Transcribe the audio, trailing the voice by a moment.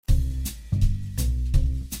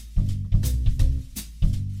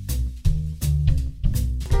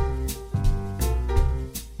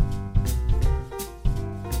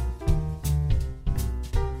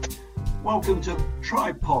Welcome to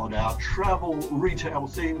Tripod, our travel retail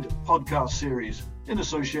themed podcast series in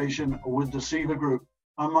association with the Seaver Group.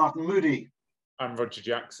 I'm Martin Moody. I'm Roger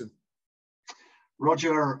Jackson.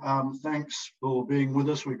 Roger, thanks for being with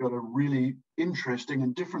us. We've got a really interesting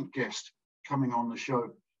and different guest coming on the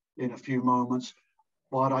show in a few moments,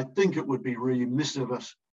 but I think it would be remiss of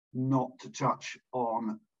us not to touch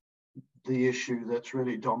on the issue that's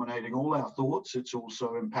really dominating all our thoughts. It's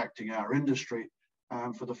also impacting our industry.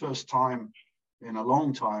 And for the first time in a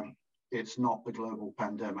long time, it's not the global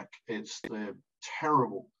pandemic. It's the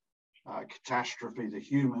terrible catastrophe, the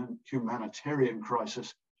humanitarian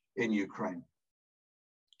crisis in Ukraine.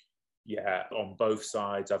 Yeah, on both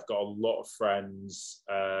sides. I've got a lot of friends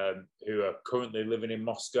who are currently living in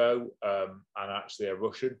Moscow and actually are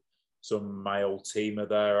Russian. Some of my old team are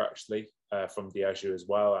there actually from Diageo as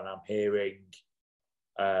well. And I'm hearing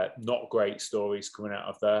not great stories coming out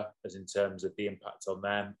of there as in terms of the impact on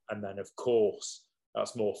them. And then, of course,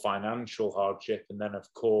 that's more financial hardship. And then, of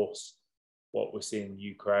course, what we're seeing in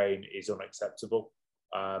Ukraine is unacceptable.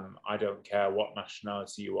 I don't care what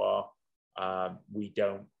nationality you are. We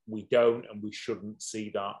don't and we shouldn't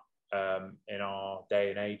see that in our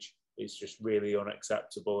day and age. It's just really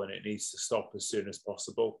unacceptable and it needs to stop as soon as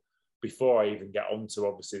possible. Before I even get onto,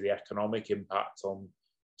 obviously, the economic impact on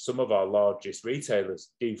some of our largest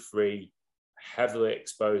retailers, D3, heavily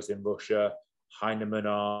exposed in Russia, Heinemann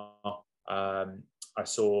are. I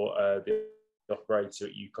saw the operator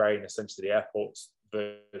at Ukraine, essentially the airport's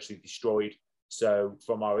virtually destroyed. So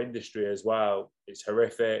from our industry as well, it's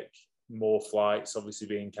horrific. More flights obviously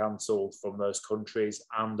being cancelled from those countries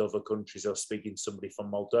and other countries. I was speaking to somebody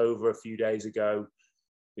from Moldova a few days ago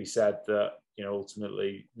who said that, you know,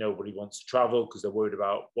 ultimately nobody wants to travel because they're worried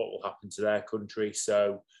about what will happen to their country.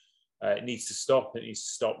 So it needs to stop. It needs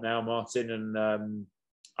to stop now, Martin. And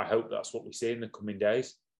I hope that's what we see in the coming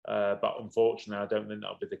days. But unfortunately, I don't think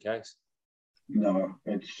that'll be the case. No,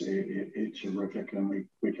 it's horrific. And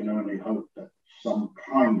we can only hope that some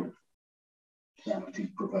kind of sanity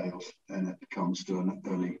prevails and it comes to an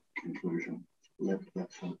early conclusion.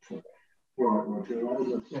 Let's hope so. Right,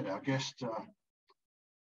 Roger. Yeah, our guest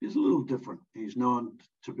is a little different. He's known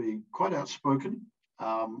to be quite outspoken,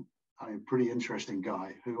 a pretty interesting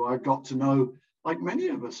guy who I got to know, like many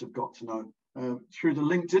of us have got to know, through the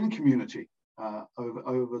LinkedIn community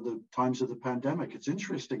over the times of the pandemic. It's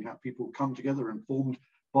interesting how people come together and formed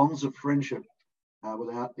bonds of friendship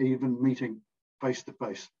without even meeting face to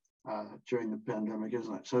face during the pandemic,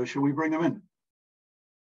 isn't it? So shall we bring him in?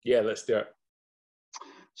 Yeah, let's do it.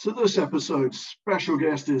 So this episode's special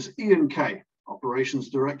guest is Ian Kay, Operations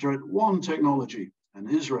Director at One Technology, an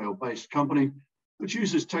Israel-based company which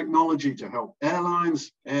uses technology to help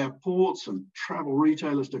airlines, airports, and travel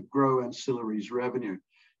retailers to grow ancillaries revenue.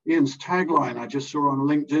 Ian's tagline I just saw on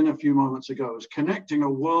LinkedIn a few moments ago is connecting a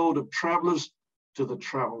world of travelers to the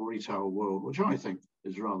travel retail world, which I think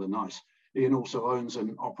is rather nice. Ian also owns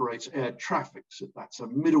and operates Air Traffic. So that's a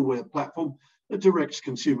middleware platform that directs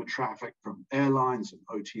consumer traffic from airlines and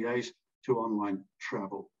OTAs to online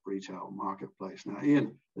travel retail marketplace. Now,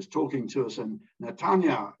 Ian is talking to us in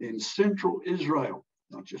Netanya in central Israel,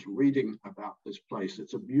 not just reading about this place.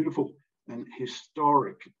 It's a beautiful and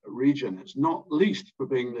historic region. It's not least for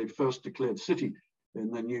being the first declared city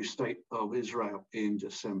in the new state of Israel in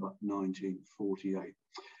December 1948.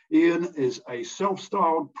 Ian is a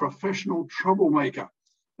self-styled professional troublemaker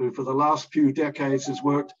who for the last few decades has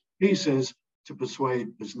worked, he says, to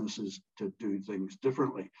persuade businesses to do things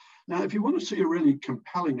differently. Now, if you want to see a really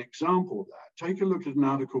compelling example of that, take a look at an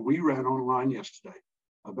article we ran online yesterday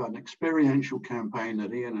about an experiential campaign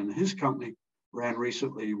that Ian and his company ran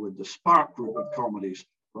recently with the Spark Group of Comedies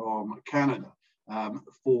from Canada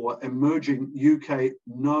for emerging UK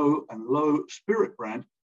no and low spirit brand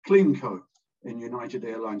CleanCo in United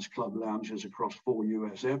Airlines club lounges across 4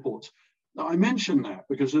 US airports. Now, I mention that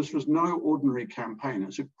because this was no ordinary campaign.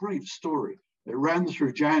 It's a great story. It ran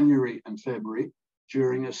through January and February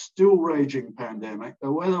during a still raging pandemic.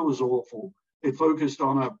 The weather was awful. It focused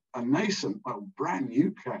on a nascent, well, brand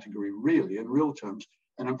new category, really, in real terms,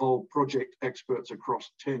 and involved project experts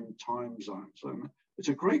across 10 time zones. And it's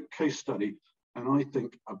a great case study, and I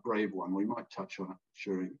think a brave one. We might touch on it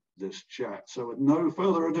during this chat. So with no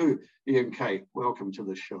further ado, Ian Kay, welcome to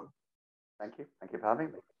the show. Thank you. Thank you for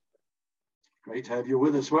having me. Great to have you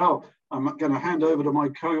with us. Well, I'm going to hand over to my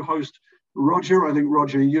co-host, Roger. I think,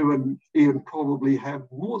 Roger, you and Ian probably have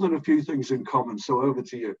more than a few things in common. So over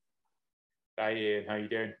to you. Hi, Ian. How are you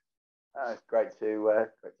doing? It's great to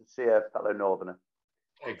see a fellow Northerner.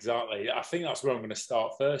 Exactly. I think that's where I'm going to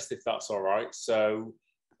start first, if that's all right. So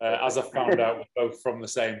As I found out, we're both from the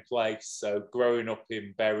same place. So growing up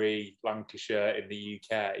in Bury, Lancashire in the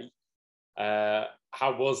UK,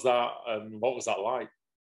 how was that and what was that like?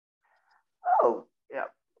 Oh, yeah,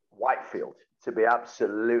 Whitefield, to be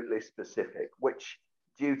absolutely specific, which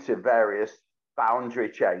due to various boundary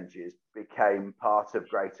changes became part of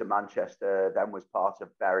Greater Manchester, then was part of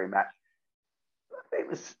Bury Met. It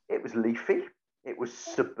was leafy, it was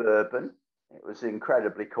suburban, it was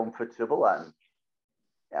incredibly comfortable, and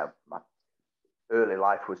my early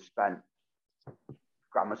life was spent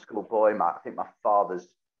grammar school boy. I think my father's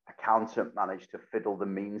accountant managed to fiddle the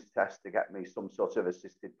means test to get me some sort of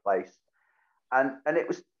assisted place, and it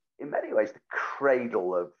was in many ways the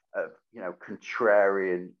cradle of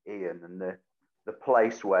contrarian Ian, and the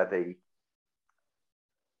place where the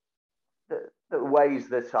ways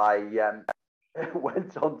that I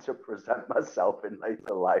went on to present myself in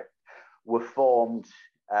later life were formed.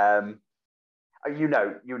 You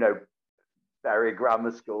know Bury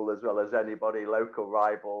Grammar School as well as anybody, local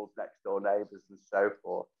rivals, next door neighbours, and so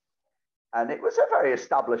forth. And it was a very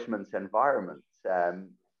establishment environment, and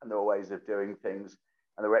there were ways of doing things,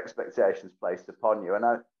 and there were expectations placed upon you. And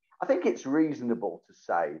I think it's reasonable to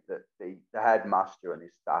say that the headmaster and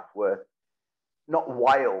his staff were not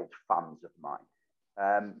wild fans of mine.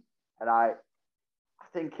 And I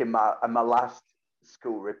think in my last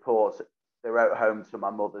school report, they wrote home to my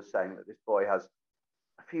mother saying that this boy has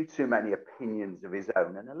a few too many opinions of his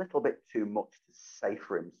own and a little bit too much to say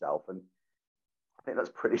for himself. And I think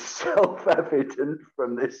that's pretty self-evident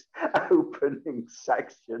from this opening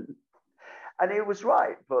section. And he was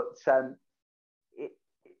right, but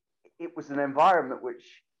it was an environment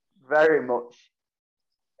which very much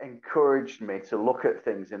encouraged me to look at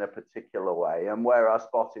things in a particular way. And where I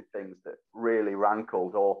spotted things that really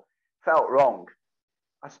rankled or felt wrong,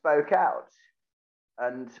 I spoke out.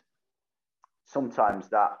 And sometimes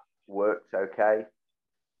that worked okay.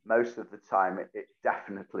 Most of the time, it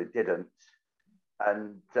definitely didn't.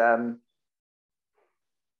 And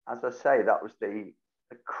as I say, that was the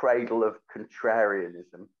cradle of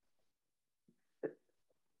contrarianism.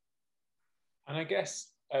 And I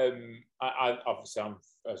guess, I obviously,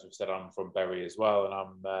 as we've said, I'm from Bury as well,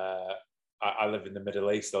 and I live in the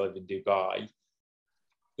Middle East. I live in Dubai.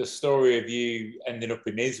 The story of you ending up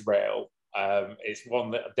in Israel, it's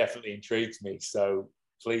one that definitely intrigues me. So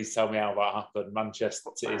please tell me how that happened,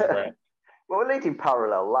 Manchester to Israel. Well, we're leading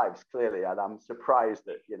parallel lives, clearly, and I'm surprised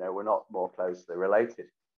that we're not more closely related.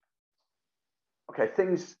 Okay,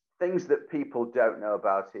 things that people don't know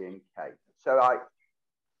about Ian Kay. So I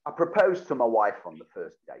proposed to my wife on the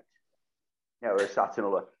first date. We were sat in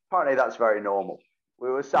apparently that's very normal. We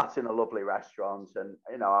were sat in a lovely restaurant,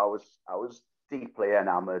 and I was deeply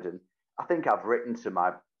enamored, and I think I've written to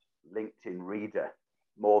my LinkedIn reader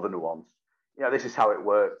more than once. This is how it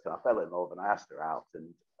worked. And I fell in love, and I asked her out,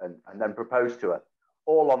 and then proposed to her,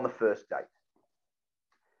 all on the first date.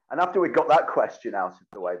 And after we got that question out of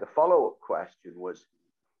the way, the follow-up question was,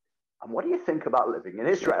 and what do you think about living in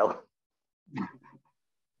Israel?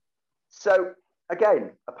 So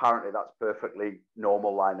again, apparently that's perfectly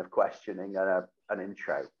normal line of questioning and an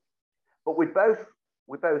intro. But we both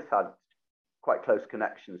had quite close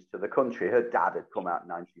connections to the country. Her dad had come out in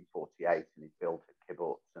 1948 and he built a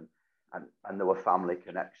kibbutz, and there were family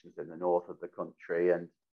connections in the north of the country. And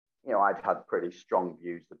I'd had pretty strong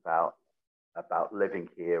views about living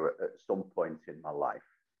here at some point in my life.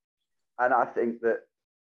 And I think that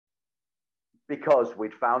because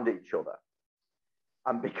we'd found each other,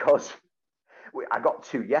 and because I got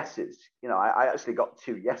two yeses, I actually got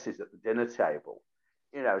two yeses at the dinner table,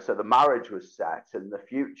 so the marriage was set and the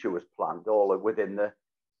future was planned all within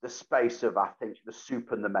the space of, I think, the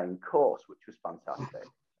soup and the main course, which was fantastic.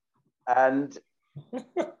 And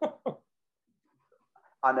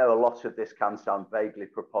I know a lot of this can sound vaguely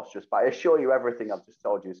preposterous, but I assure you everything I've just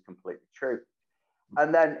told you is completely true.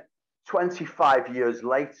 And then 25 years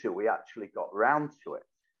later, we actually got round to it.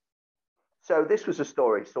 So this was a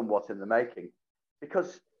story somewhat in the making,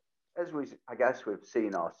 because as I guess we've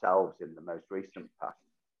seen ourselves in the most recent past,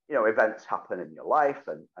 events happen in your life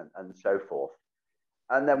and so forth.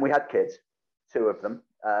 And then we had kids, two of them,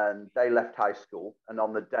 and they left high school. And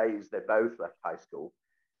on the days they both left high school,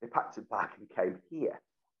 they packed a bag and came here,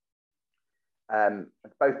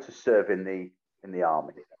 both to serve in the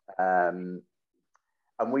army. And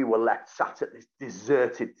we were left sat at this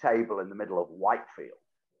deserted table in the middle of Whitefield.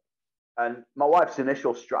 And my wife's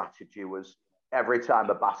initial strategy was every time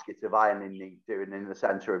a basket of ironing needed doing in the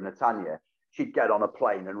centre of Netanya, she'd get on a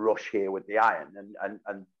plane and rush here with the iron.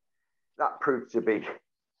 And that proved to be,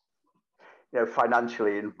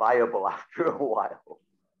 financially inviable after a while.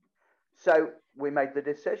 So we made the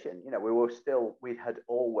decision. We had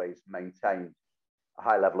always maintained a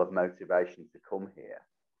high level of motivation to come here.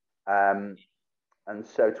 And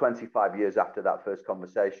so 25 years after that first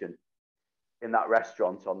conversation in that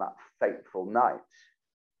restaurant on that fateful night,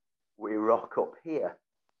 we rock up here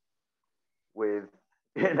with,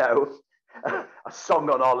 a song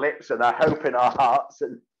on our lips and a hope in our hearts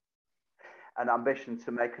and an ambition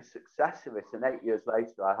to make a success of it. And 8 years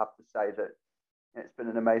later, I have to say that it's been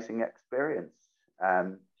an amazing experience.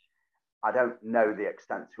 I don't know the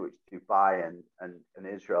extent to which Dubai and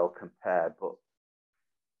Israel compare, but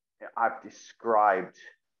I've described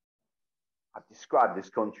this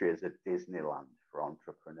country as a Disneyland for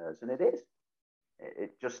entrepreneurs, and it is.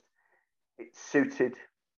 It suited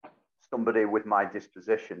somebody with my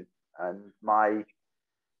disposition and my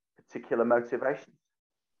particular motivations.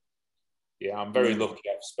 Yeah, I'm very lucky.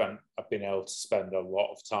 I've been able to spend a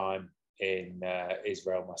lot of time in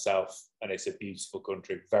Israel myself, and it's a beautiful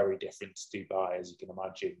country, very different to Dubai, as you can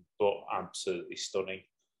imagine, but absolutely stunning.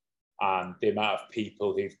 And the amount of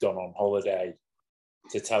people who've gone on holiday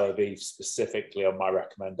to Tel Aviv specifically on my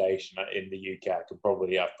recommendation in the UK, I've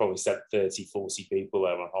probably sent 30, 40 people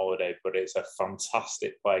there on holiday, but it's a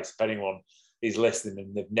fantastic place. If anyone is listening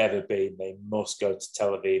and they've never been, they must go to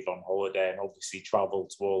Tel Aviv on holiday and obviously travel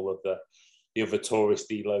to all of the other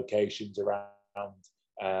touristy locations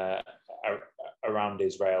around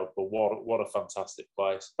Israel. But what a fantastic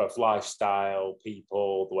place, both lifestyle,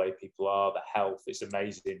 people, the way people are, the health. It's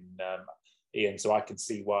amazing, Ian. So I can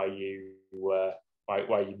see why you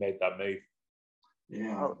made that move.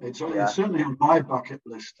 Yeah, it's certainly on my bucket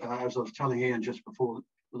list. As I was telling Ian just before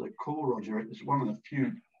the call, Roger, it's one of the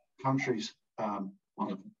few countries, one of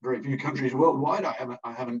the very few countries worldwide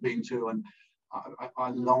I haven't been to, and I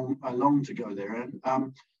long to go there.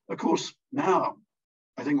 And of course, now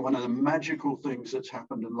I think one of the magical things that's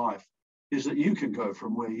happened in life is that you can go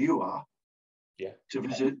from where you are to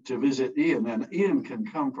visit Ian, and Ian can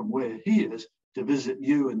come from where he is to visit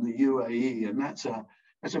you in the UAE, and that's a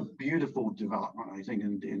beautiful development, I think,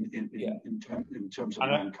 in terms of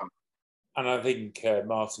mankind. And I think,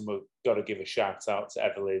 Martin, we've got to give a shout out to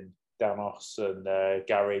Evelyn Danos and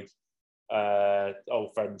Gary,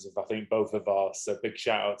 old friends of, I think, both of us. So big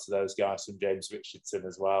shout out to those guys from James Richardson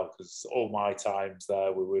as well, because all my times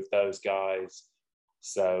there were with those guys.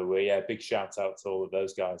 So, big shout out to all of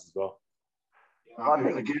those guys as well.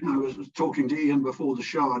 Again, I was talking to Ian before the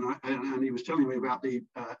show, and he was telling me about the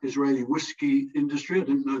Israeli whiskey industry. I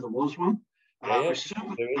didn't know there was one. I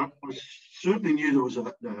certainly knew there was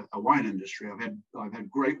a wine industry. I've had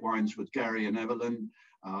great wines with Gary and Evelyn,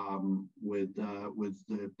 with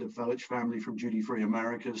the Felich family from Duty Free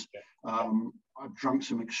Americas. I've drunk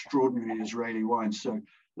some extraordinary Israeli wines. So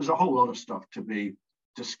there's a whole lot of stuff to be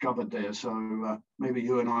discovered there. So maybe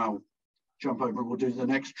you and I'll jump over and we'll do the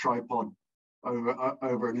next tripod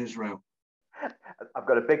over in Israel. I've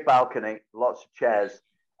got a big balcony, lots of chairs,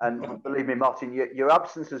 and believe me, Martin, your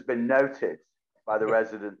absence has been noted by the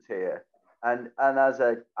residents here. And as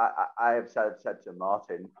I have said to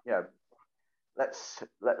Martin,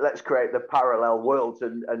 let's create the parallel worlds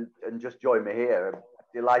and just join me here. I'm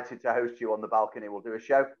delighted to host you on the balcony. We'll do a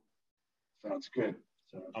show. Sounds good.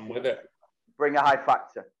 I'm with it. Bring a high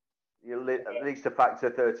factor. At least a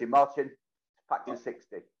factor 30. Martin, factor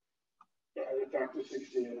 60. Yeah, factor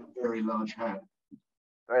 60 and a very large hat.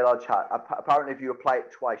 Very large hat. Apparently, if you apply it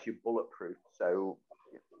twice, you're bulletproof. So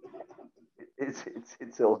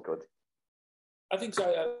it's all good. I think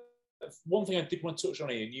so. One thing I did want to touch on,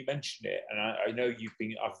 Ian, you mentioned it, and I know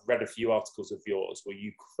I've read a few articles of yours where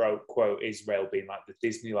you quote Israel being like the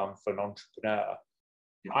Disneyland for an entrepreneur.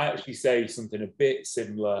 Yeah. I actually say something a bit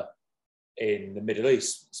similar in the Middle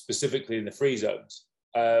East, specifically in the free zones.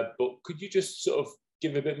 But could you just sort of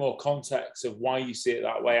give a bit more context of why you see it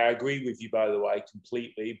that way? I agree with you, by the way,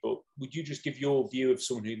 completely, but would you just give your view of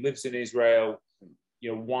someone who lives in Israel,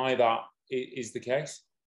 why that is the case?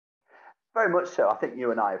 Very much so. I think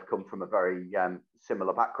you and I have come from a very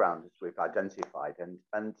similar background, as we've identified,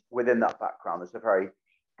 and within that background, there's a very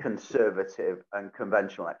conservative and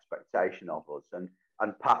conventional expectation of us,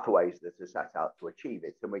 and pathways that are set out to achieve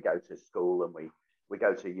it. And we go to school, and we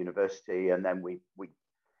go to university, and then we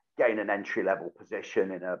gain an entry-level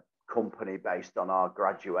position in a company based on our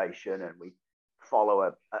graduation, and we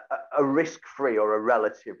follow a risk-free or a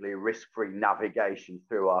relatively risk-free navigation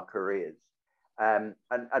through our careers. And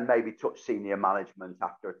maybe touch senior management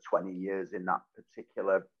after 20 years in that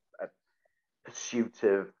particular pursuit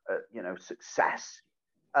of success,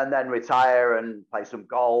 and then retire and play some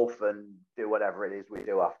golf and do whatever it is we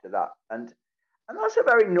do after that. And And that's a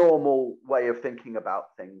very normal way of thinking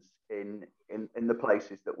about things in the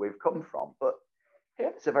places that we've come from. But here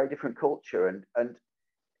it's a very different culture. And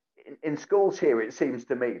in schools here, it seems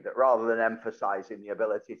to me that rather than emphasizing the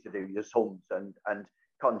ability to do your sums and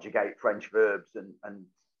conjugate French verbs and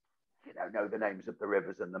know the names of the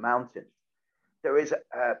rivers and the mountains, there is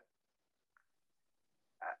a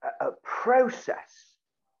process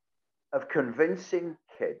of convincing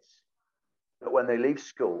kids that when they leave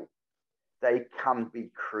school, they can be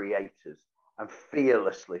creators, and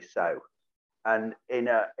fearlessly so. And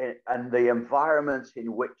and the environment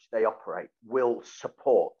in which they operate will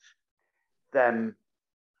support them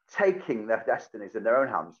taking their destinies in their own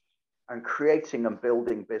hands and creating and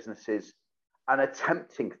building businesses and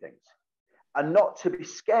attempting things, and not to be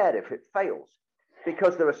scared if it fails,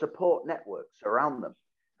 because there are support networks around them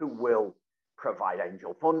who will provide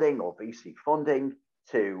angel funding or VC funding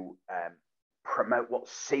to promote what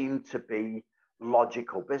seem to be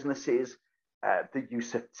logical businesses. The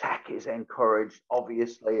use of tech is encouraged,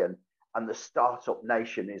 obviously, and the startup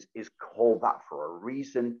nation is called that for a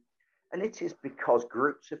reason. And it is because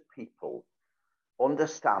groups of people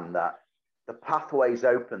understand that the pathways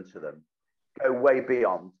open to them go way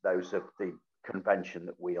beyond those of the convention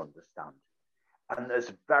that we understand. And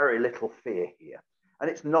there's very little fear here. And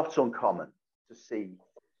it's not uncommon to see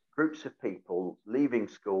groups of people leaving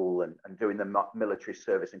school and doing the military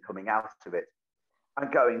service and coming out of it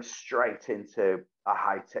and going straight into a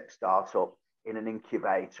high-tech startup in an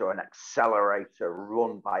incubator or an accelerator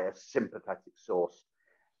run by a sympathetic source.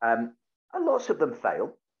 And lots of them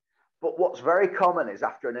fail. But what's very common is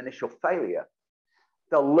after an initial failure,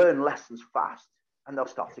 they'll learn lessons fast and they'll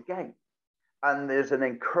start again. And there's an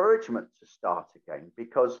encouragement to start again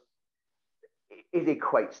because it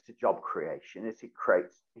equates to job creation. It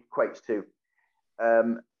equates to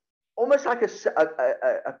almost like a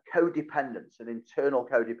codependence, an internal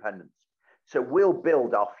codependence. So we'll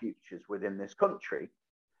build our futures within this country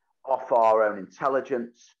off our own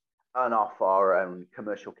intelligence and off our own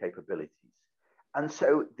commercial capabilities. And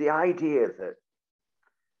so the idea that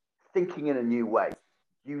thinking in a new way,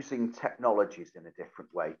 using technologies in a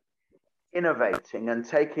different way, innovating and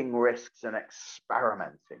taking risks and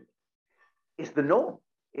experimenting is the norm.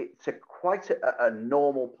 It's quite a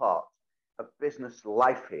normal part of business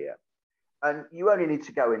life here. And you only need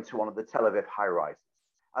to go into one of the Tel Aviv high rises.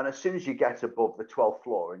 And as soon as you get above the 12th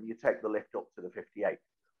floor and you take the lift up to the 58th,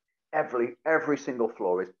 every single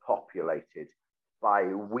floor is populated by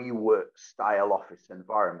WeWork style office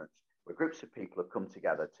environments where groups of people have come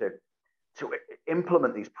together to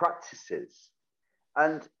implement these practices.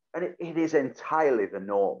 And it is entirely the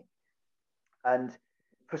norm. And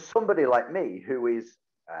for somebody like me who is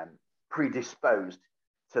predisposed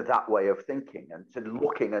to that way of thinking and to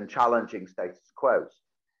looking and challenging status quo,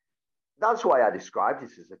 that's why I described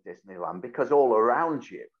it as a Disneyland, because all around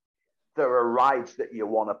you, there are rides that you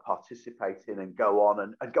want to participate in and go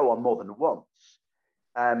on and go on more than once,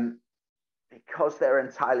 because they're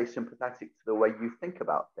entirely sympathetic to the way you think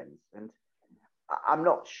about things. And I'm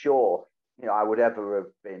not sure, I would ever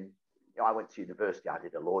have been, I went to university, I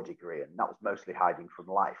did a law degree, and that was mostly hiding from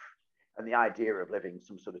life. And the idea of living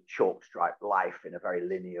some sort of chalk striped life in a very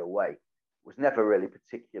linear way was never really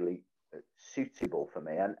particularly suitable for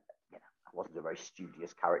me. And I wasn't a very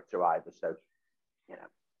studious character either. So,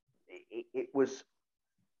 it was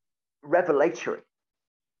revelatory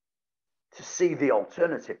to see the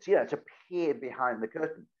alternatives, to peer behind the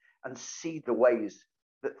curtain and see the ways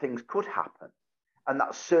that things could happen. And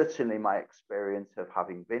that's certainly my experience of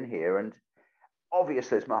having been here. And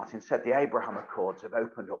obviously, as Martin said, the Abraham Accords have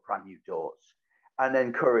opened up brand new doors and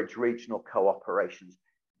encouraged regional cooperations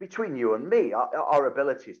between you and me. Our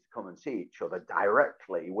abilities to come and see each other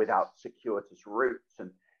directly without circuitous routes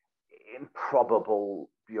and improbable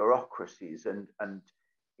bureaucracies and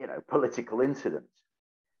political incidents.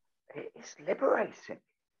 It's liberating.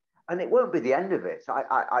 And it won't be the end of it.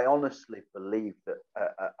 I honestly believe that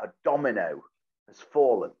a domino has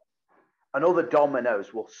fallen, and other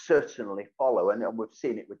dominoes will certainly follow. And we've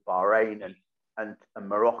seen it with Bahrain and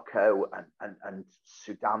Morocco and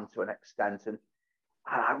Sudan to an extent. And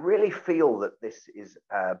I really feel that this is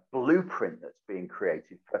a blueprint that's being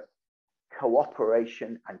created for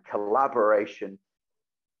cooperation and collaboration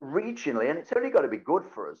regionally. And it's only got to be good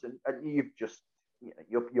for us. And you've just,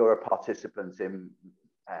 you're a participant in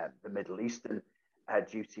the Middle Eastern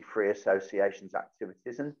duty-free associations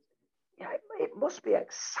activities. And it must be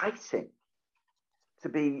exciting to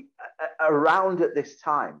be around at this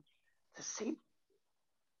time, to see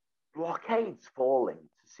blockades falling,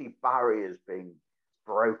 to see barriers being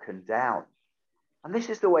broken down. And this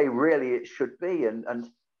is the way really it should be. And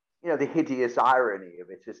the hideous irony of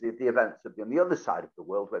it is the events on the other side of the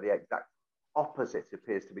world where the exact opposite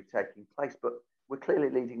appears to be taking place, but we're clearly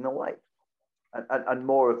leading the way, and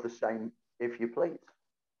more of the same, if you please.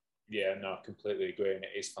 Yeah, no, I completely agree, and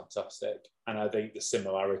it is fantastic. And I think the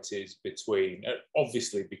similarities between,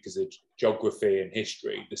 obviously because of geography and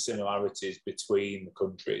history, the similarities between the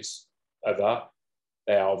countries are that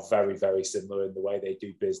they are very, very similar in the way they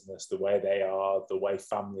do business, the way they are, the way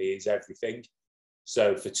family is, everything.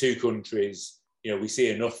 So for two countries, we see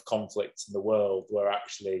enough conflict in the world where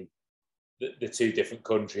actually the two different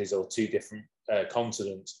countries or two different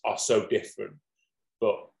continents are so different,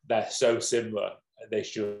 but they're so similar. They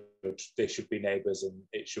should be neighbours, and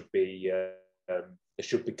it should be there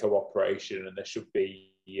should be cooperation, and there should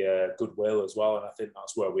be goodwill as well. And I think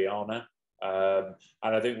that's where we are now.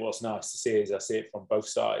 And I think what's nice to see is I see it from both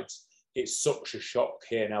sides. It's such a shock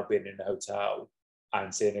here now being in the hotel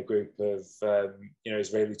and seeing a group of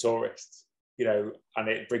Israeli tourists, and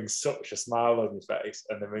it brings such a smile on your face,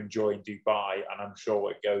 and they're enjoying Dubai, and I'm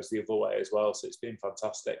sure it goes the other way as well. So it's been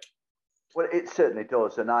fantastic. Well, it certainly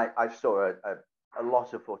does, and I saw a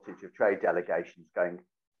lot of footage of trade delegations going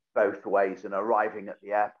both ways and arriving at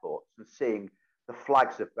the airports and seeing the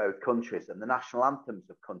flags of both countries and the national anthems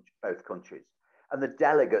of both countries, and the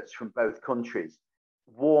delegates from both countries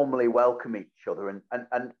warmly welcome each other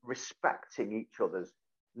and respecting each other's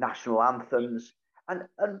national anthems.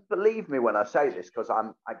 And believe me when I say this, because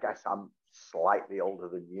I guess I'm slightly older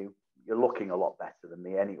than you. You're looking a lot better than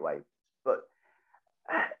me anyway. But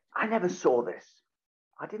I never saw this.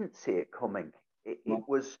 I didn't see it coming. It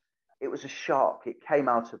was a shock. It came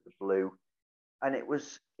out of the blue, and it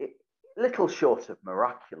was little short of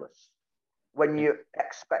miraculous when your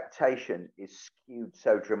expectation is skewed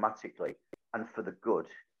so dramatically and for the good.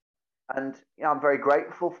 And I'm very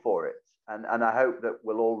grateful for it, and I hope that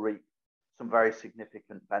we'll all reap some very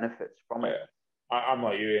significant benefits from it. I'm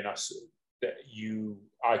like you, Ian.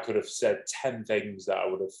 I could have said 10 things that I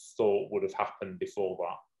would have thought would have happened before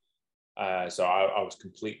that. So I was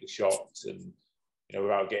completely shocked. And,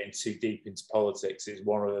 without getting too deep into politics, is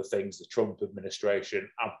one of the things the Trump administration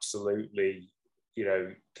absolutely,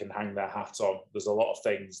 can hang their hat on. There's a lot of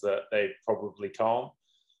things that they probably can't.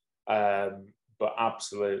 But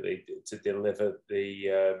absolutely, to deliver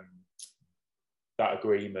that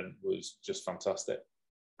agreement was just fantastic.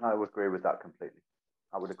 I would agree with that completely.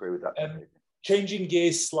 Changing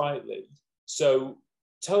gears slightly. So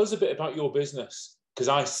tell us a bit about your business, because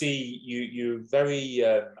I see you're very,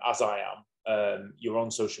 as I am, you're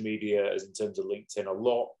on social media as in terms of LinkedIn a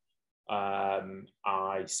lot.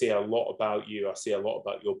 I see a lot about you. I see a lot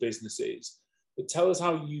about your businesses. But tell us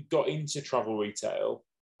how you got into travel retail,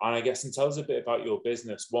 and tell us a bit about your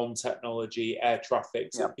business, One Technology, air traffic.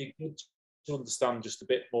 So it'd be good to understand just a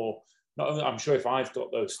bit more. Not only, I'm sure if I've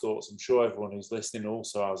got those thoughts, I'm sure everyone who's listening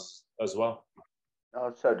also has as well.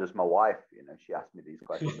 Oh, so does my wife. She asks me these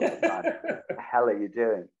questions all the time. What the hell are you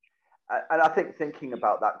doing? And I think thinking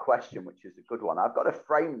about that question, which is a good one, I've got to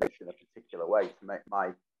frame this in a particular way to make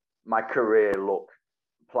my career look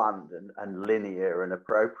planned and linear and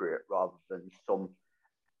appropriate, rather than some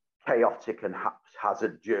chaotic and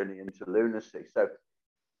haphazard journey into lunacy. So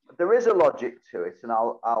there is a logic to it, and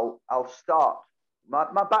I'll start.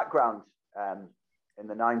 My background in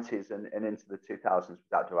the 90s and into the 2000s was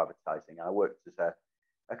outdoor advertising. I worked as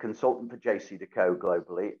a consultant for JCDecaux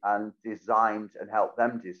globally, and designed and helped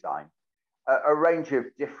them design a range of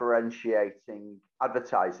differentiating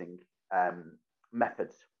advertising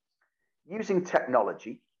methods using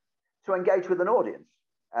technology to engage with an audience.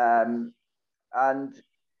 And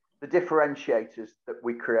the differentiators that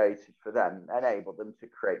we created for them enabled them to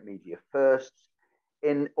create media firsts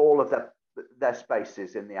in all of their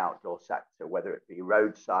spaces in the outdoor sector, whether it be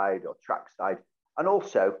roadside or trackside, and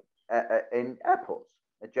also in airports.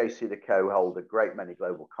 JCDecaux hold a great many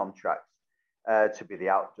global contracts to be the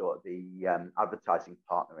advertising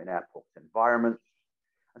partner in airport environments.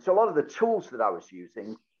 And so a lot of the tools that I was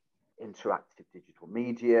using, interactive digital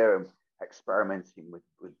media and experimenting with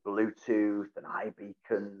Bluetooth and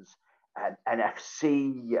iBeacons and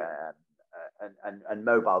NFC and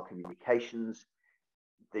mobile communications,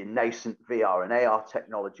 the nascent VR and AR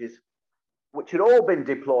technologies, which had all been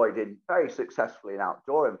deployed very successfully in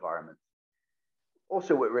outdoor environments,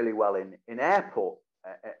 also worked really well in airport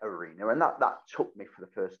arena. And that took me for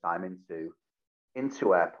the first time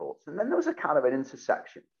into airports. And then there was a kind of an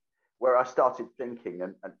intersection where I started thinking,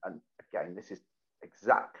 and again, this is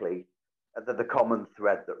exactly the common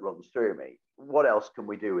thread that runs through me. What else can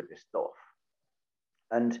we do with this stuff?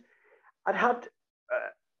 And I'd had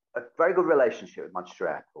a very good relationship with Manchester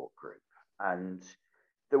Airport Group, and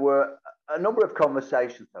there were a number of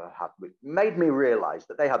conversations that I had with made me realize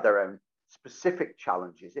that they had their own specific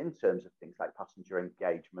challenges in terms of things like passenger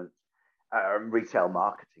engagement, retail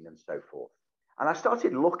marketing, and so forth. And I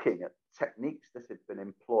started looking at techniques that had been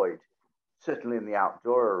employed, certainly in the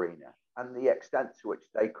outdoor arena, and the extent to which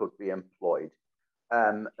they could be employed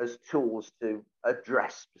as tools to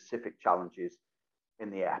address specific challenges in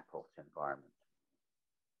the airport environment.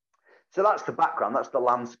 So that's the background, that's the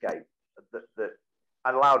landscape that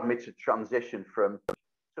allowed me to transition from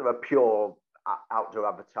sort of a pure outdoor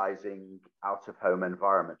advertising, out-of-home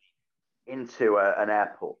environment into an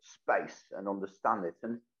airport space and understand it.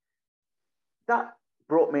 And that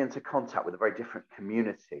brought me into contact with a very different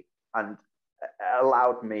community and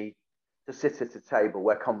allowed me to sit at a table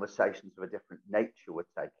where conversations of a different nature were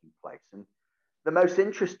taking place. And the most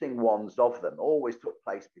interesting ones of them always took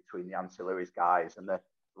place between the ancillaries guys and the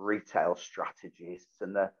retail strategists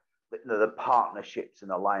and the partnerships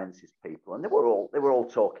and alliances people. And they were all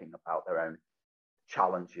talking about their own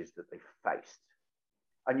challenges that they faced.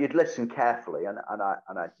 And you'd listen carefully, and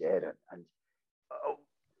I did. And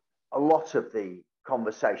a lot of the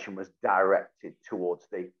conversation was directed towards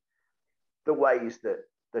the ways that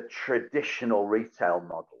the traditional retail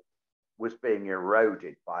model was being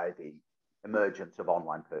eroded by the emergence of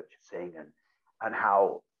online purchasing and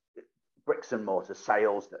how bricks and mortar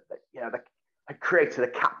sales that had created a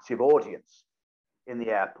captive audience in the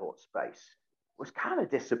airport space was kind of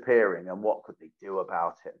disappearing, and what could they do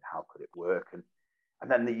about it and how could it work? And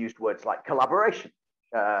then they used words like collaboration.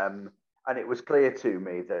 And it was clear to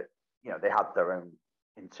me that, they had their own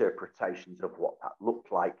interpretations of what that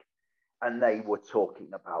looked like. And they were talking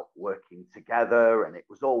about working together. And it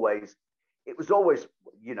was always,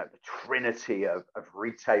 the trinity of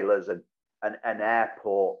retailers and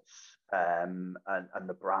airports and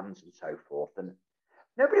the brands and so forth. And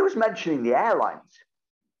nobody was mentioning the airlines.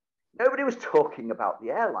 Nobody was talking about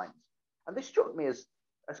the airlines. And this struck me as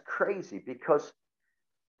crazy, because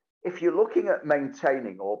if you're looking at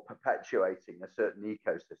maintaining or perpetuating a certain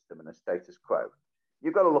ecosystem and a status quo,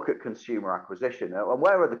 you've got to look at consumer acquisition. And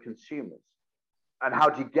where are the consumers? And how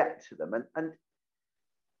do you get to them? And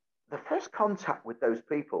the first contact with those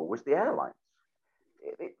people was the airlines.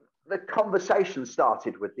 The conversation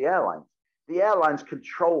started with the airlines. The airlines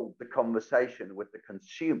controlled the conversation with the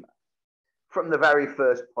consumer from the very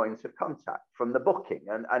first point of contact, from the booking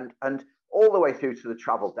and all the way through to the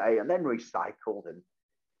travel day, and then recycled. And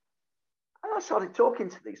I started talking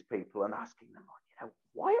to these people and asking them,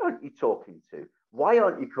 why aren't you why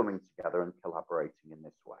aren't you coming together and collaborating in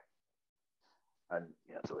this way? And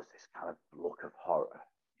there was this kind of look of horror.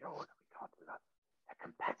 We can't do that. They're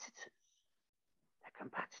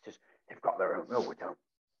competitors. They've got their own. No, we don't.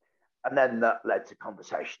 And then that led to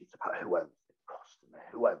conversations about who owns the customer,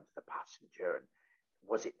 who owns the passenger, and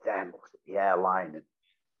was it them, was it the airline?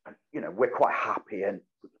 And we're quite happy and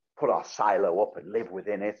put our silo up and live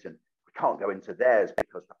within it, and we can't go into theirs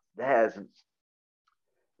because that's theirs. And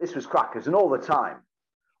this was crackers. And all the time,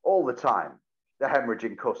 they're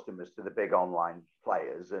hemorrhaging customers to the big online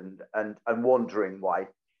players and wondering why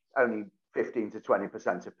only 15 to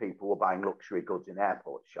 20% of people were buying luxury goods in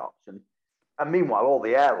airport shops. And meanwhile, all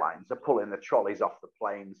the airlines are pulling the trolleys off the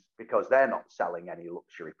planes because they're not selling any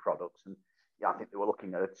luxury products. And I think they were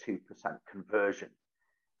looking at a 2% conversion.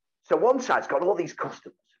 So one side's got all these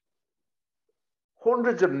customers,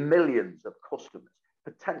 hundreds of millions of customers,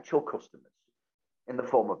 potential customers, in the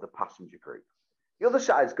form of the passenger group. The other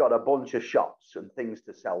side's got a bunch of shops and things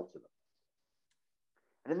to sell to them.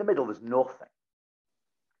 And in the middle, there's nothing.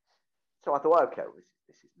 So I thought, okay,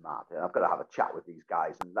 this is mad. I've got to have a chat with these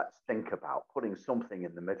guys and let's think about putting something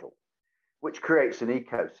in the middle, which creates an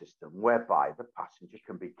ecosystem whereby the passenger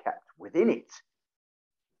can be kept within it.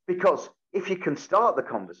 Because if you can start the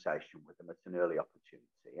conversation with them at an early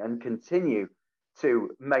opportunity and continue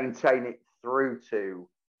to maintain it through to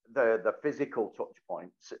the physical touch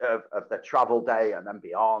points of the travel day and then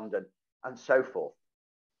beyond and so forth,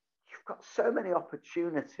 you've got so many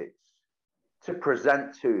opportunities to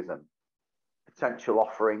present to them potential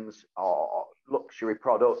offerings or luxury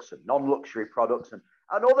products and non-luxury products and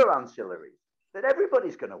other ancillaries that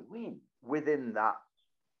everybody's going to win within that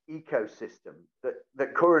ecosystem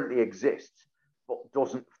that currently exists but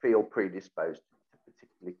doesn't feel predisposed to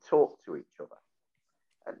particularly talk to each other.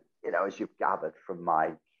 And as you've gathered from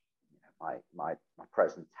my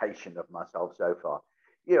presentation of myself so far,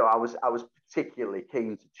 I was particularly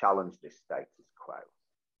keen to challenge this status quo.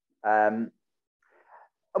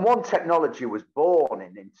 And one technology was born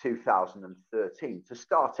in 2013 to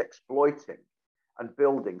start exploiting and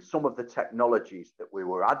building some of the technologies that we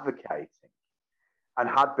were advocating and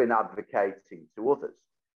had been advocating to others.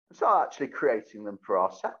 So actually creating them for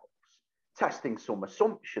ourselves, testing some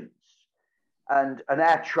assumptions. And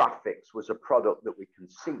air traffics was a product that we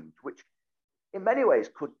conceived, which in many ways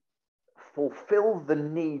could fulfill the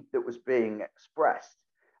need that was being expressed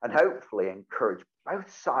and hopefully encourage both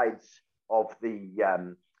sides of the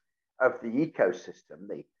ecosystem,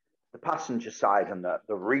 the passenger side and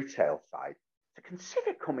the retail side, to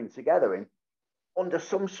consider coming together in under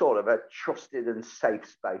some sort of a trusted and safe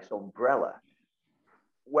space umbrella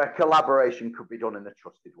where collaboration could be done in a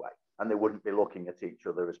trusted way, and they wouldn't be looking at each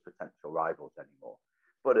other as potential rivals anymore,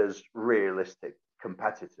 but as realistic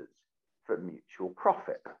competitors for mutual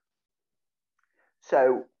profit.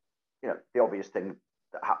 So, the obvious thing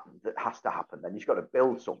that has to happen, then you've got to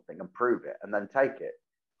build something and prove it, and then take it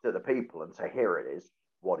to the people and say, here it is,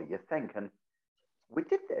 what do you think? And we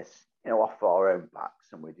did this, off our own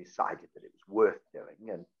backs, and we decided that it was worth doing.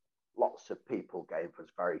 And lots of people gave us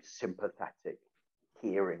very sympathetic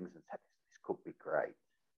hearings and said, this could be great.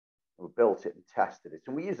 And we built it and tested it.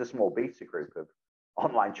 And we used a small beta group of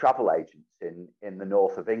online travel agents in the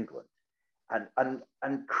north of England,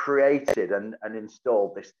 and created and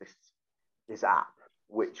installed this app,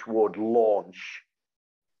 which would launch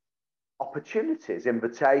opportunities,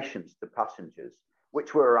 invitations to passengers,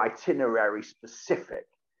 which were itinerary specific,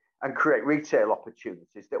 and create retail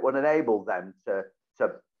opportunities that would enable them to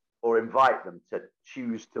or invite them to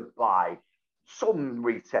choose to buy some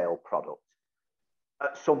retail product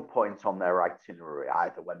at some point on their itinerary,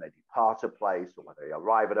 either when they depart a place or when they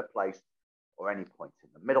arrive at a place, or any point in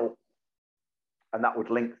the middle. And that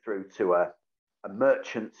would link through to a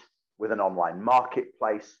merchant with an online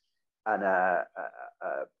marketplace and a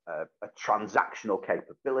transactional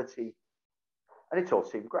capability. And it all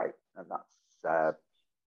seemed great. And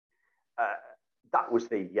that was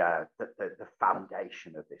the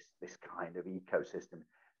foundation of this kind of ecosystem.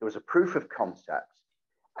 There was a proof of concept,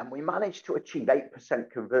 and we managed to achieve 8%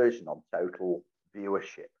 conversion on total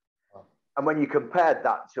viewership. Wow. And when you compared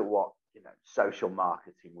that to what social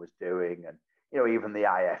marketing was doing, and even the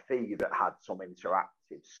IFE that had some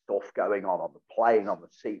interactive stuff going on the plane, on the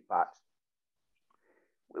seat backs,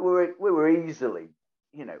 we were easily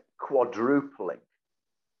quadrupling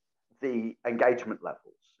the engagement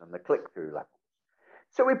levels and the click-through levels.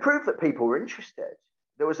 So we proved that people were interested.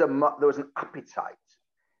 There was an appetite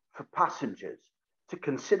for passengers to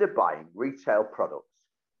consider buying retail products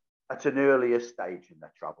at an earlier stage in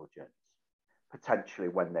their travel journeys, potentially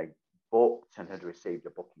when they booked and had received a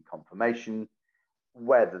booking confirmation,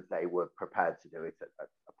 whether they were prepared to do it at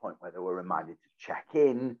a point where they were reminded to check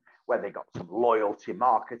in, where they got some loyalty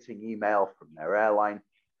marketing email from their airline.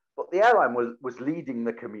 But the airline was leading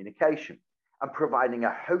the communication and providing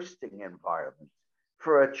a hosting environment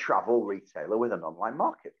for a travel retailer with an online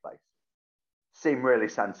marketplace. Seemed really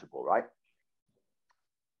sensible, right?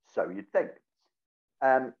 So you'd think.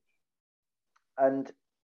 And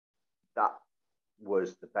that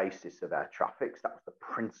was the basis of Air Traffics. That was the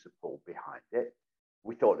principle behind it.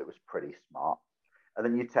 We thought it was pretty smart. And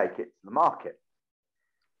then you take it to the market.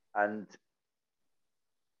 And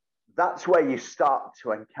that's where you start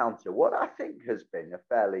to encounter what I think has been a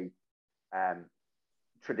fairly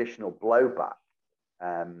traditional blowback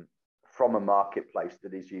from a marketplace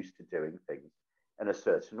that is used to doing things in a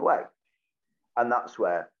certain way. And that's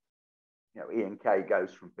where E&K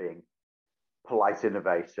goes from being polite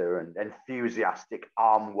innovator and enthusiastic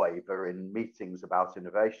arm waver in meetings about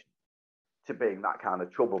innovation to being that kind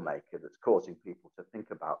of troublemaker that's causing people to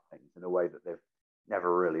think about things in a way that they've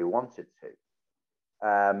never really wanted to.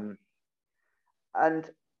 And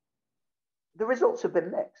the results have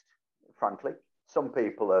been mixed, frankly. Some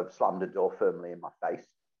people have slammed a door firmly in my face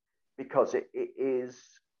because it is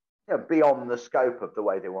beyond the scope of the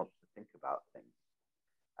way they want to think about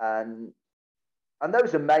things. And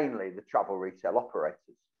those are mainly the travel retail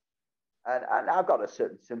operators. And I've got a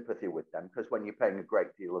certain sympathy with them, because when you're paying a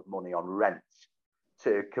great deal of money on rent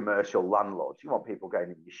to commercial landlords, you want people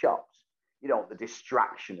going in your shops. You don't want the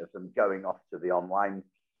distraction of them going off to the online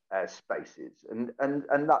spaces. And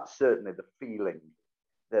that's certainly the feeling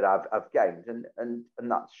that I've gained. And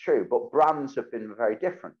that's true. But brands have been very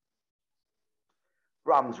different.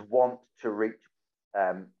 Brands want to reach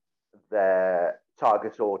their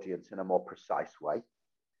target audience in a more precise way.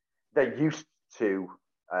 They're used to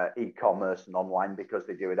e-commerce and online because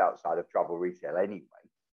they do it outside of travel retail anyway.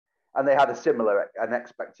 And they had an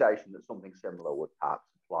expectation that something similar would perhaps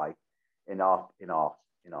apply in our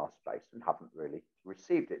space, and haven't really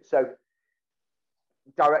received it. So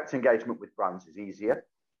direct engagement with brands is easier.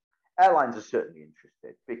 Airlines are certainly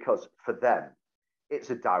interested because for them,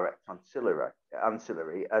 it's a direct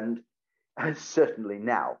ancillary. And certainly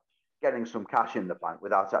now, getting some cash in the bank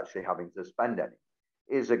without actually having to spend any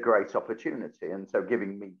is a great opportunity. And so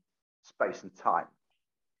giving me space and time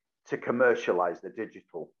to commercialize the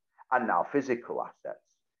digital and now physical assets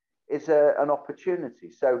is an opportunity.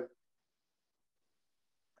 So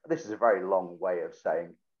this is a very long way of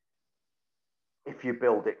saying, if you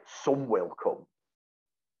build it, some will come.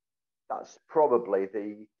 That's probably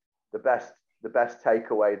the best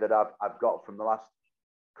takeaway that I've got from the last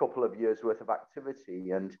couple of years worth of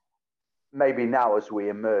activity. And maybe now, as we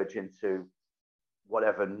emerge into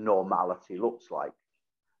whatever normality looks like,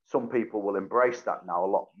 some people will embrace that now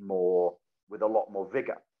with a lot more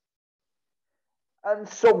vigor. And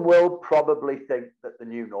some will probably think that the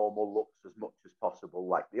new normal looks as much as possible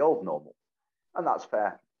like the old normal. And that's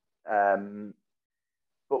fair.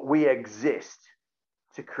 But we exist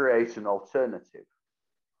to create an alternative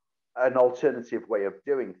way of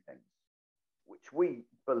doing things, which we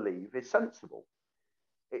believe is sensible.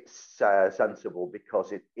 It's sensible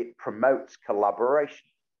because it promotes collaboration.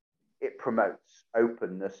 It promotes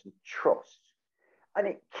openness and trust. And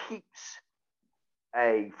it keeps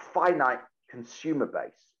a finite consumer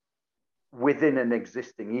base within an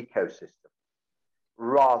existing ecosystem,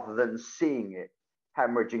 rather than seeing it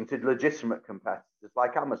hemorrhaging to legitimate competitors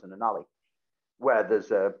like Amazon and Ali, where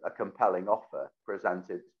there's a compelling offer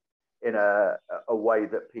presented in a way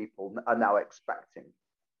that people are now expecting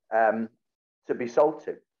to be sold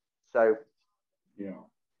to. So yeah,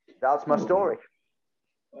 that's my story.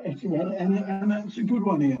 Excellent. And that's a good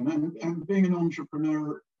one, Ian. And being an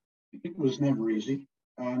entrepreneur, it was never easy.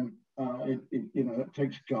 And it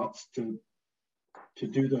takes guts to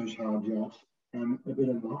do those hard yards, and a bit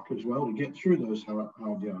of luck as well to get through those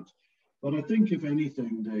hard yards. But I think, if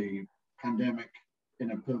anything, the pandemic,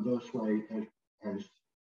 in a perverse way, has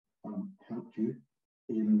helped you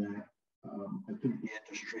in that. I think the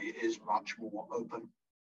industry is much more open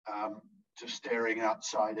to staring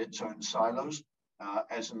outside its own silos,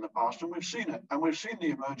 as in the past, and we've seen it. And we've seen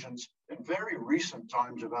the emergence in very recent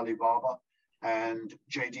times of Alibaba and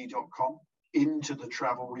JD.com into the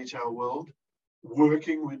travel retail world,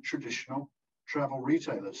 working with traditional travel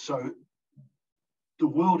retailers. So the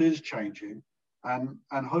world is changing, and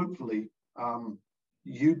hopefully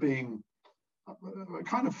you being a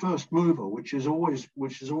kind of first mover, which is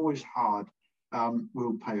always hard,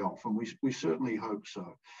 will pay off, and we certainly hope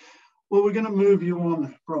so. Well, we're going to move you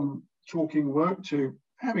on from talking work to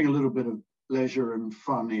having a little bit of leisure and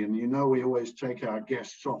fun. And we always take our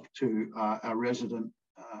guests off to our resident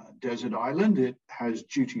desert island. It has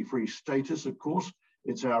duty-free status, of course.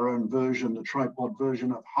 It's our own version, the tripod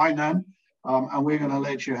version of Hainan, and we're going to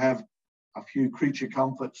let you have a few creature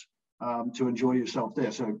comforts to enjoy yourself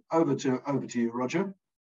there. So over to you, Roger.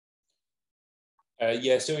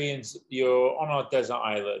 So Ian, you're on our desert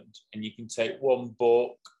island, and you can take one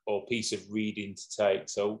book or piece of reading to take.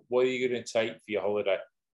 So what are you going to take for your holiday?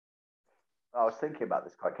 I was thinking about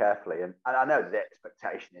this quite carefully, and I know the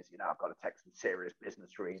expectation is, I've got to take some serious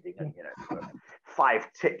business reading and, sort of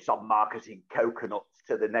 5 tips on marketing coconuts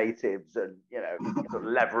to the natives and, sort of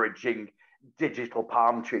leveraging digital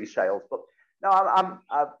palm tree sales. But no,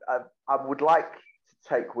 I would like to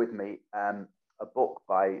take with me a book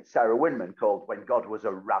by Sarah Winman called When God Was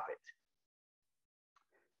a Rabbit.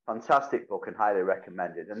 Fantastic book and highly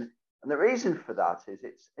recommended. And the reason for that is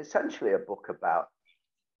it's essentially a book about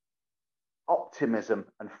optimism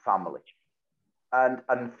and family,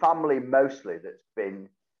 and family mostly that's been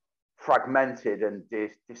fragmented and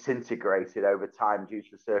disintegrated over time due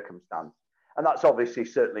to circumstance. And that's obviously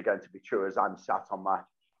certainly going to be true as I'm sat on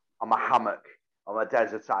my hammock on a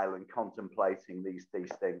desert island contemplating these things.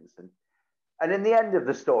 And in the end of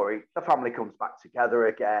the story, the family comes back together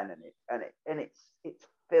again, and it's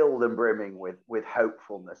filled and brimming with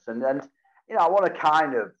hopefulness. And I want to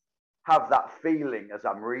kind of have that feeling as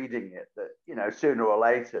I'm reading it that, sooner or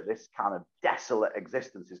later, this kind of desolate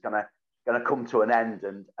existence is going to come to an end,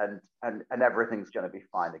 and everything's going to be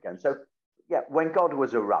fine again. So, yeah, When God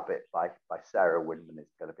Was a Rabbit by Sarah Winman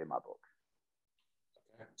is going to be my book.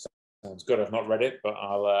 Okay. Sounds good. I've not read it, but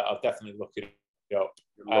I'll definitely look it up.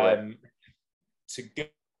 To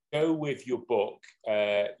go with your book,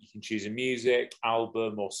 you can choose a music,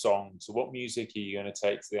 album, or song. So what music are you going to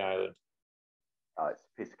take to the island? Oh, it's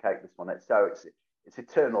a piece of cake, this one. It's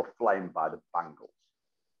Eternal Flame by the Bangles.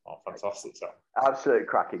 Oh, fantastic song. Absolutely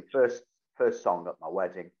cracking. First song at my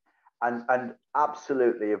wedding, and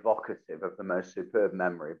absolutely evocative of the most superb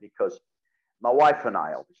memory, because my wife and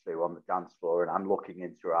I obviously were on the dance floor, and I'm looking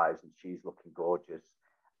into her eyes, and she's looking gorgeous,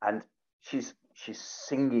 and she's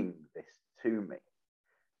singing this to me.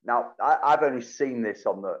 Now, I've only seen this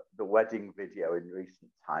on the wedding video in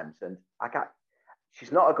recent times, and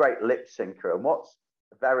she's not a great lip syncer. And what's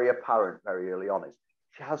very apparent very early on is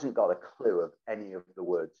she hasn't got a clue of any of the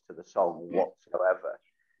words to the song whatsoever.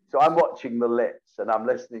 So I'm watching the lips and I'm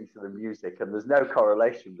listening to the music, and there's no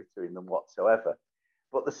correlation between them whatsoever.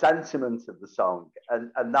 But the sentiment of the song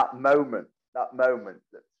and that moment that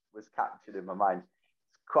was captured in my mind,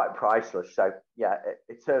 it's quite priceless. So yeah,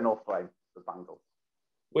 Eternal Flame for Bangles.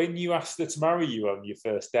 When you asked her to marry you on your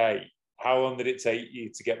first date, how long did it take you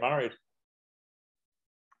to get married?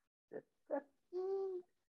 About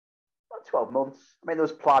 12 months. I mean, there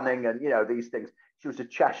was planning and, these things. She was a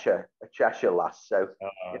Cheshire lass. So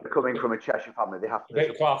coming from a Cheshire family, they have to... A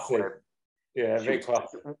bit classy. Yeah, a bit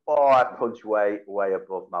classy. Oh, I punch way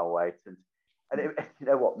above my weight. And you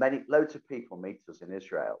know what? Loads of people meet us in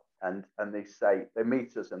Israel and they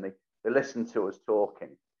meet us and they listen to us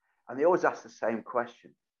talking. And they always ask the same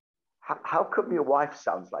question. How come your wife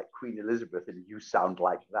sounds like Queen Elizabeth and you sound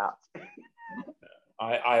like that?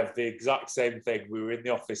 I have the exact same thing. We were in the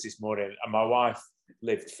office this morning and my wife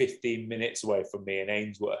lived 15 minutes away from me in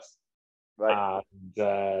Ainsworth. Right. And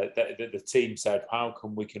the team said, how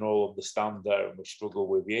come we can all understand her and we struggle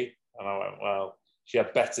with you? And I went, well, she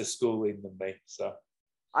had better schooling than me. So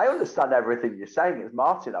I understand everything you're saying. It's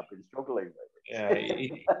Martin I've been struggling with. Yeah,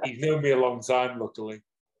 he's known me a long time, luckily.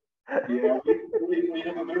 Yeah, we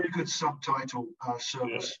have a very good subtitle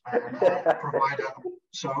service provider.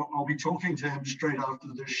 So I'll be talking to him straight after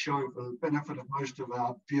this show for the benefit of most of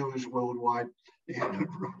our viewers worldwide.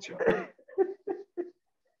 Roger.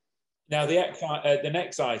 Now, the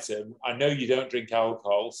next item, I know you don't drink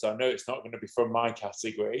alcohol, so I know it's not going to be from my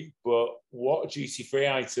category, but what duty-free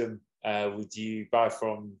item would you buy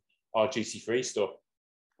from our duty-free store?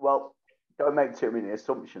 Well, don't make too many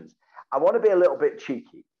assumptions. I want to be a little bit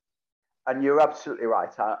cheeky. And you're absolutely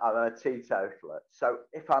right. I'm a teetotaler. So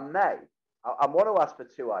if I may, I want to ask for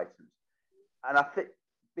two items. And I think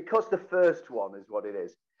because the first one is what it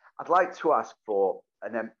is, I'd like to ask for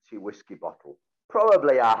an empty whiskey bottle,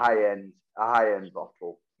 probably a high-end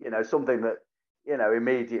bottle, something that,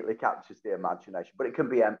 immediately captures the imagination, but it can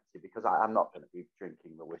be empty because I'm not going to be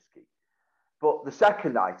drinking the whiskey. But the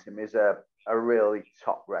second item is a really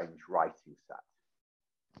top-range writing set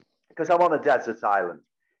because I'm on a desert island.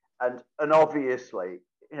 And obviously,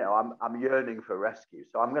 I'm yearning for rescue.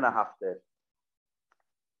 So I'm going to have to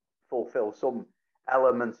fulfill some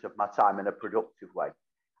elements of my time in a productive way.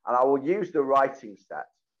 And I will use the writing set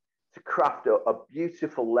to craft a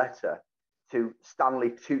beautiful letter to Stanley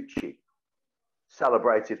Tucci,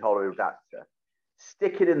 celebrated Hollywood actor.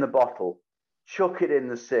 Stick it in the bottle, chuck it in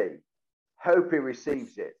the sea, hope he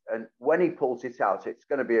receives it. And when he pulls it out, it's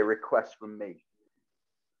going to be a request from me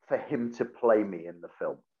for him to play me in the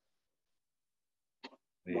film.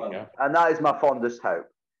 And that is my fondest hope.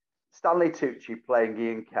 Stanley Tucci playing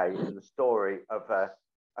Ian Kay in the story of a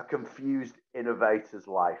confused innovator's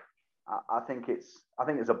life. I think it's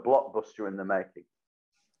a blockbuster in the making.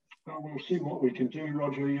 Well, we'll see what we can do,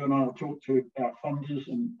 Roger. You and I will talk to our funders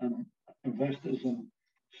and investors and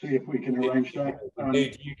see if we can arrange that.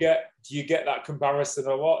 Do you get that comparison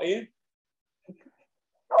a lot, Ian?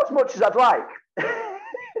 Not as much as I'd like.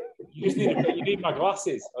 You need my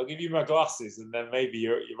glasses. I'll give you my glasses, and then maybe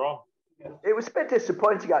you're on. It was a bit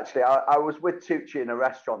disappointing, actually. I was with Tucci in a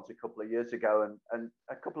restaurant a couple of years ago, and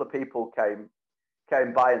a couple of people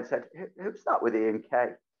came by and said, "Who's that with Ian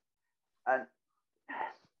Kay?" And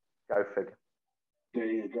go figure. There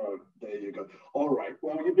you go. All right.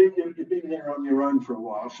 Well, you've been there on your own for a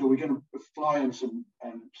while, so we're going to fly in some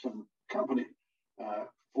company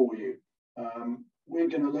for you. We're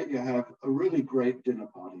going to let you have a really great dinner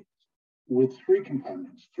party with three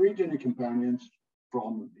dinner companions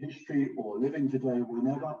from history or living today,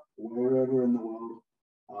 wherever in the world.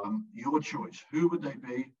 Your choice. Who would they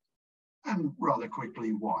be? And rather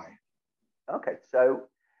quickly, why? Okay, so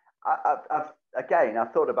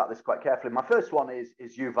I've thought about this quite carefully. My first one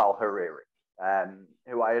is Yuval Harari,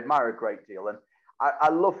 who I admire a great deal. And I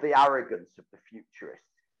love the arrogance of the futurist.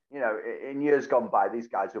 In years gone by, these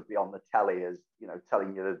guys would be on the telly as,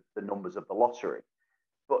 telling you the numbers of the lottery.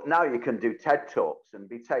 But now you can do TED Talks and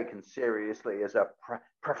be taken seriously as a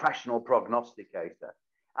professional prognosticator.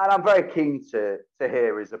 And I'm very keen to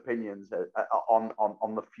hear his opinions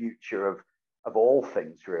on the future of all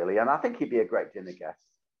things, really. And I think he'd be a great dinner guest.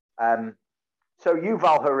 So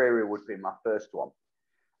Yuval Harari would be my first one.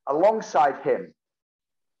 Alongside him,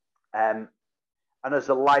 and as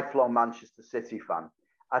a lifelong Manchester City fan,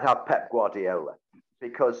 I'd have Pep Guardiola,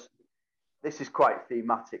 because this is quite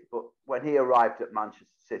thematic, but when he arrived at Manchester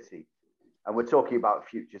City, and we're talking about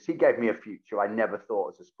futures, he gave me a future I never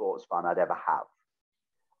thought as a sports fan I'd ever have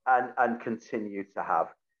and continue to have.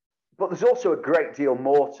 but there's also a great deal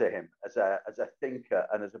more to him as a thinker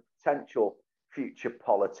and as a potential future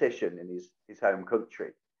politician in his home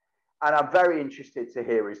country. And I'm very interested to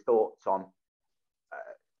hear his thoughts on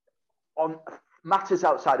matters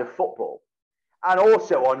outside of football, and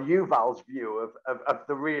also on Yuval's view of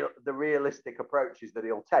the realistic approaches that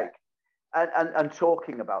he'll take, and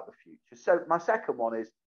talking about the future. So my second one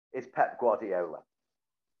is Pep Guardiola,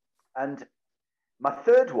 and my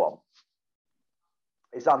third one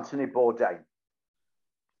is Anthony Bourdain,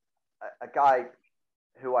 a guy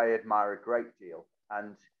who I admire a great deal,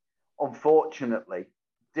 and unfortunately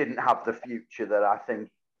didn't have the future that I think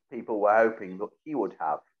people were hoping that he would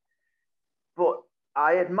have. But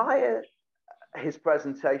I admire his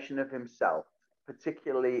presentation of himself,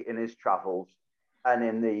 particularly in his travels and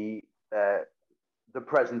in the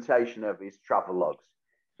presentation of his travelogues,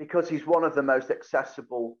 because he's one of the most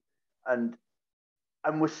accessible and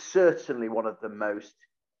was certainly one of the most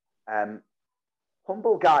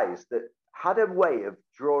humble guys that had a way of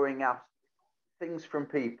drawing out things from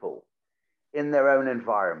people in their own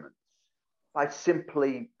environments by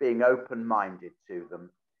simply being open-minded to them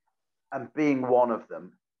and being one of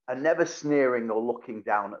them, and never sneering or looking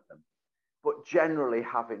down at them, but generally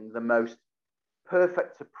having the most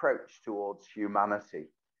perfect approach towards humanity.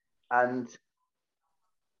 And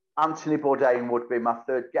Anthony Bourdain would be my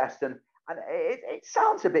third guest. And it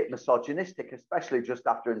sounds a bit misogynistic, especially just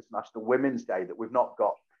after International Women's Day, that we've not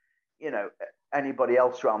got, anybody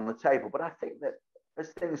else around the table. But I think that as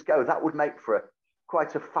things go, that would make for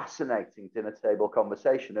quite a fascinating dinner table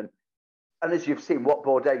conversation. And as you've seen, what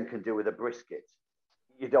Bourdain can do with a brisket,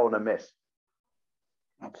 you don't want to miss.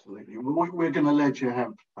 Absolutely. We're going to let you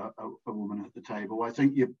have a woman at the table. I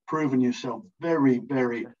think you've proven yourself very,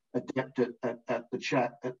 very adept at the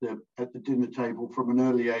chat at the dinner table from an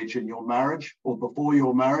early age in your marriage or before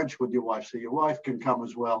your marriage with your wife. So your wife can come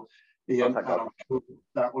as well. Ian, and I'm sure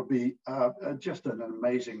that would be just an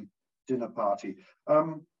amazing dinner party.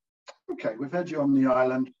 Okay, we've had you on the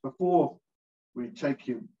island. Before we take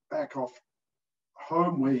you back off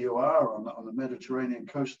home where you are on the Mediterranean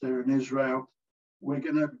coast there in Israel, we're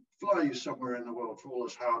going to fly you somewhere in the world for all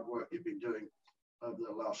this hard work you've been doing over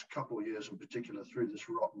the last couple of years, in particular through this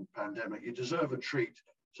rotten pandemic. You deserve a treat.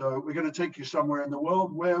 So we're going to take you somewhere in the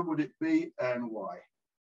world. Where would it be and why?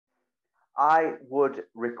 I would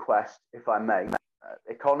request, if I may,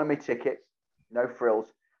 economy ticket, no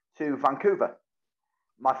frills, to Vancouver,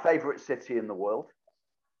 my favorite city in the world.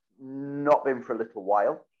 Not been for a little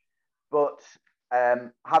while, but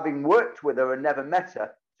having worked with her and never met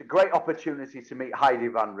her, it's a great opportunity to meet Heidi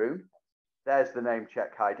Van Roon. There's the name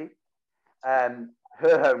check, Heidi. Her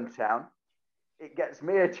hometown. It gets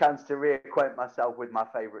me a chance to reacquaint myself with my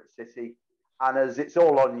favorite city. And as it's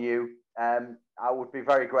all on you, I would be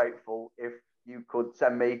very grateful if you could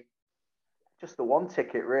send me just the one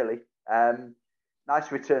ticket, really.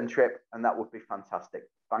 Nice return trip, and that would be fantastic.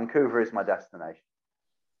 Vancouver is my destination.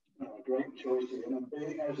 Great choice, Ian. And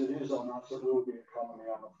being as it is on us, it will be economy,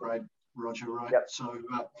 I'm afraid, Roger, right? Yep. So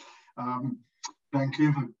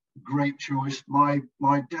Vancouver, great choice. My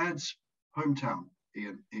dad's hometown,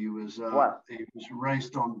 Ian. He was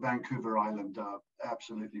raised on Vancouver Island,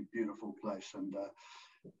 absolutely beautiful place, and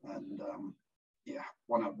yeah,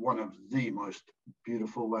 one of the most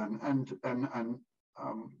beautiful and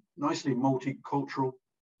nicely multicultural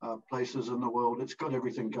places in the world. It's got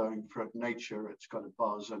everything going for nature. It's got a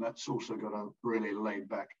buzz, and it's also got a really laid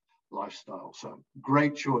back lifestyle. So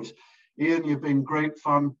great choice, Ian. You've been great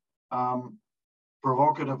fun,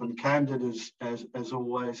 provocative and candid as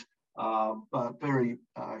always, but very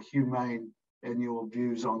humane in your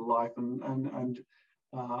views on life. And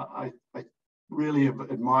I really have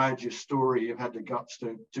admired your story. You've had the guts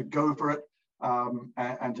to go for it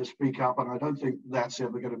and to speak up. And I don't think that's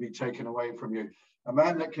ever going to be taken away from you. A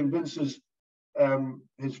man that convinces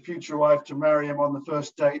his future wife to marry him on the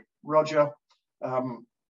first date, Roger,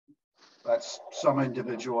 that's some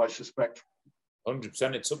individual, I suspect.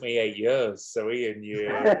 100%. It took me 8 years. So Ian, you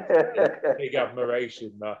big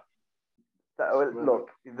admiration there.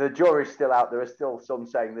 Look, the jury's still out. There are still some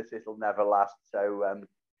saying it'll never last. So,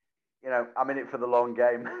 I'm in it for the long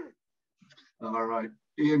game. All right.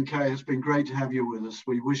 Ian Kay, it's been great to have you with us.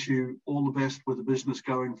 We wish you all the best with the business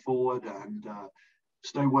going forward, and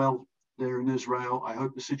stay well there in Israel. I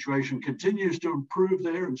hope the situation continues to improve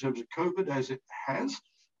there in terms of COVID, as it has,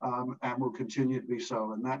 and will continue to be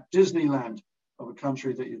so. And that Disneyland of a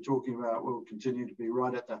country that you're talking about will continue to be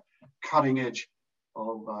right at the cutting edge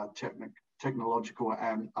of technological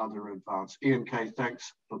and other advance. Ian Kay,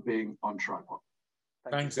 thanks for being on Tripod.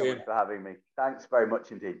 Thanks so much for having me. Thanks very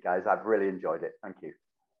much indeed, guys. I've really enjoyed it. Thank you.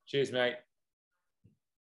 Cheers, mate.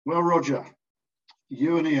 Well, Roger,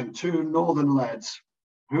 you and Ian, two northern lads,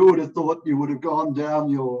 who would have thought you would have gone down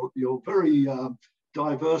your very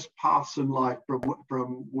diverse paths in life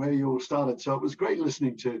from where you all started? So it was great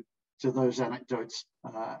listening to those anecdotes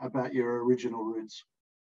about your original roots.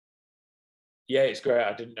 Yeah, it's great.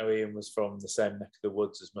 I didn't know Ian was from the same neck of the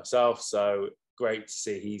woods as myself, so great to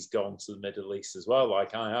see he's gone to the Middle East as well,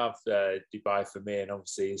 like I have. Dubai for me and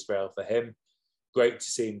obviously Israel for him. Great to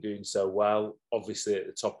see him doing so well, obviously at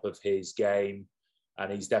the top of his game,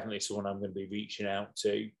 and he's definitely someone I'm going to be reaching out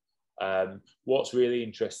to. What's really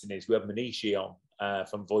interesting is we had Manishi on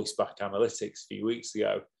from VoiceBack Analytics a few weeks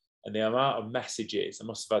ago, and the amount of messages, I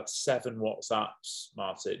must have had 7 WhatsApps,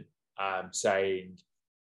 Martin, saying,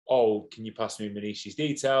 oh, can you pass me Manishi's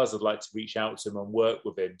details? I'd like to reach out to him and work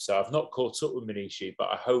with him. So I've not caught up with Manishi, but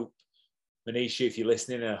I hope, Manishi, if you're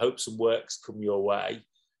listening, I hope some work's come your way.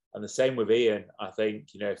 And the same with Ian. I think,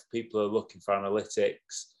 if people are looking for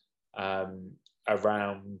analytics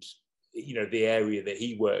around, the area that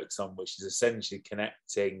he works on, which is essentially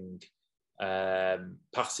connecting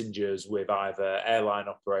passengers with either airline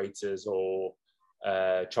operators or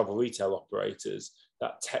travel retail operators,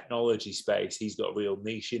 that technology space, he's got a real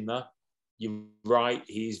niche in there. You're right,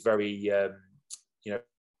 he's very,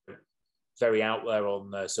 very out there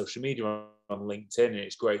on social media, on LinkedIn, and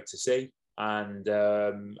it's great to see. And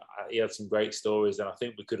he had some great stories, and I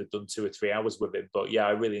think we could have done 2 or 3 hours with him. But yeah,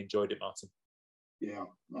 I really enjoyed it, Martin. Yeah,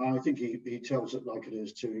 I think he tells it like it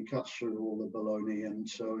is too. He cuts through all the baloney, and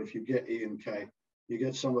so if you get Ian Kay, you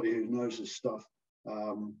get somebody who knows his stuff.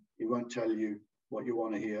 He won't tell you what you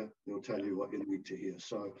want to hear, he'll tell you what you need to hear.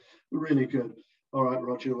 So really good. All right,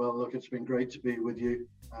 Roger, well, look, it's been great to be with you.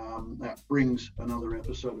 That brings another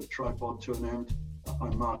episode of Tripod to an end.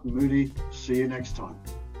 I'm Martin Moody. See you next time.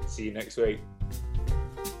 See you next week.